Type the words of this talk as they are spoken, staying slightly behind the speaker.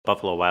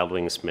Buffalo Wild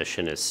Wings'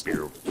 mission is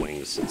spear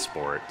wings in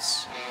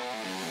sports.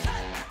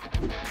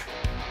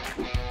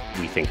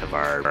 We think of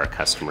our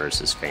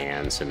customers as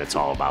fans, and it's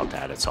all about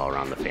that. It's all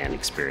around the fan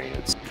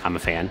experience. I'm a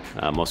fan.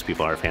 Most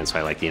people are fans, so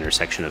I like the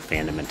intersection of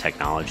fandom and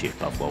technology at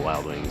Buffalo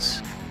Wild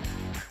Wings.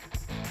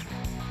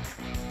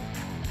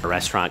 A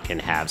restaurant can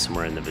have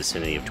somewhere in the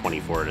vicinity of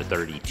 24 to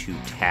 32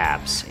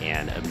 taps,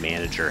 and a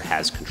manager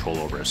has control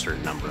over a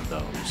certain number of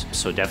those.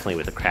 So definitely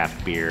with the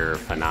craft beer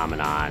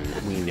phenomenon,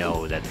 we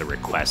know that the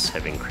requests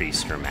have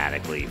increased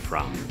dramatically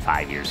from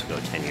 5 years ago,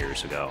 10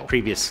 years ago.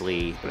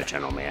 Previously, the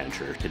general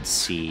manager could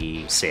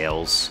see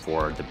sales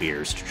for the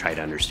beers to try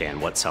to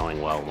understand what's selling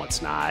well and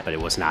what's not, but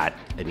it was not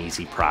an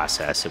easy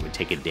process. It would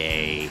take a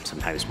day,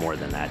 sometimes more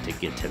than that, to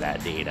get to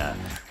that data.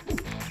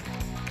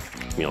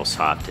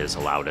 MuleSoft has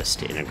allowed us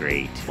to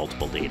integrate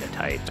multiple data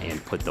types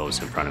and put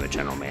those in front of a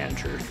general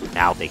manager.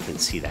 Now they can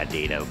see that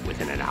data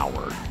within an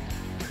hour.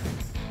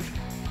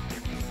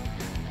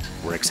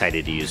 We're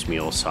excited to use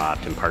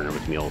MuleSoft and partner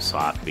with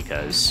MuleSoft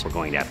because we're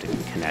going to have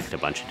to connect a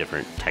bunch of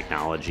different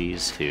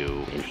technologies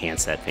to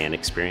enhance that fan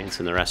experience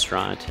in the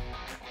restaurant.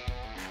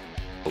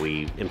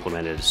 We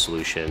implemented a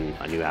solution,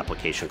 a new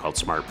application called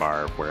Smart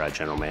Bar, where a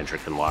general manager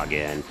can log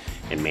in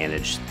and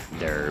manage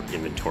their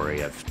inventory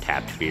of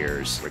tapped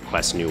beers,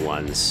 request new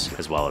ones,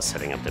 as well as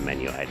setting up the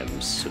menu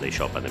items so they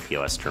show up on the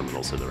POS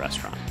terminals of the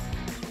restaurant.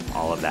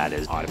 All of that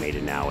is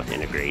automated now with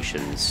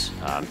integrations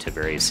to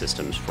various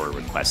systems for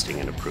requesting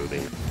and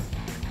approving.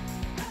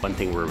 One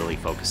thing we're really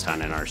focused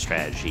on in our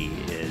strategy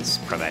is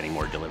providing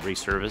more delivery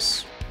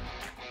service.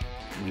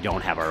 We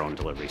don't have our own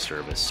delivery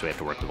service, so we have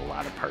to work with a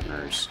lot of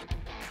partners.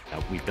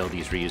 We build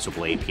these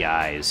reusable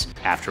APIs.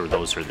 After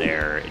those are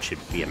there, it should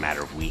be a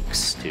matter of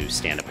weeks to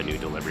stand up a new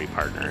delivery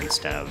partner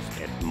instead of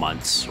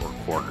months or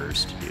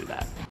quarters to do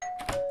that.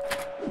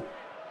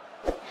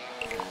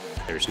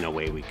 There's no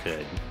way we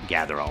could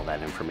gather all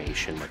that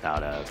information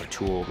without a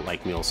tool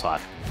like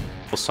MuleSoft.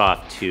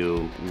 MuleSoft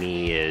to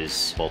me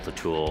is both a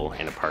tool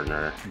and a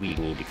partner. We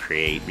need to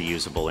create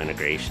reusable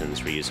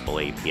integrations,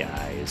 reusable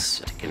APIs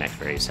to connect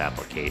various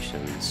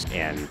applications,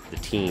 and the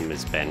team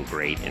has been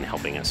great in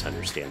helping us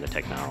understand the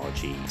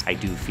technology. I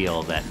do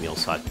feel that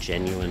MuleSoft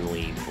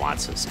genuinely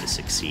wants us to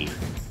succeed.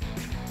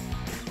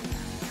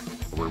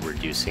 We're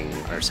reducing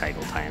our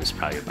cycle times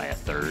probably by a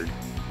third.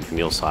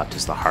 MuleSoft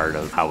is the heart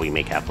of how we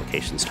make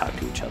applications talk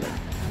to each other.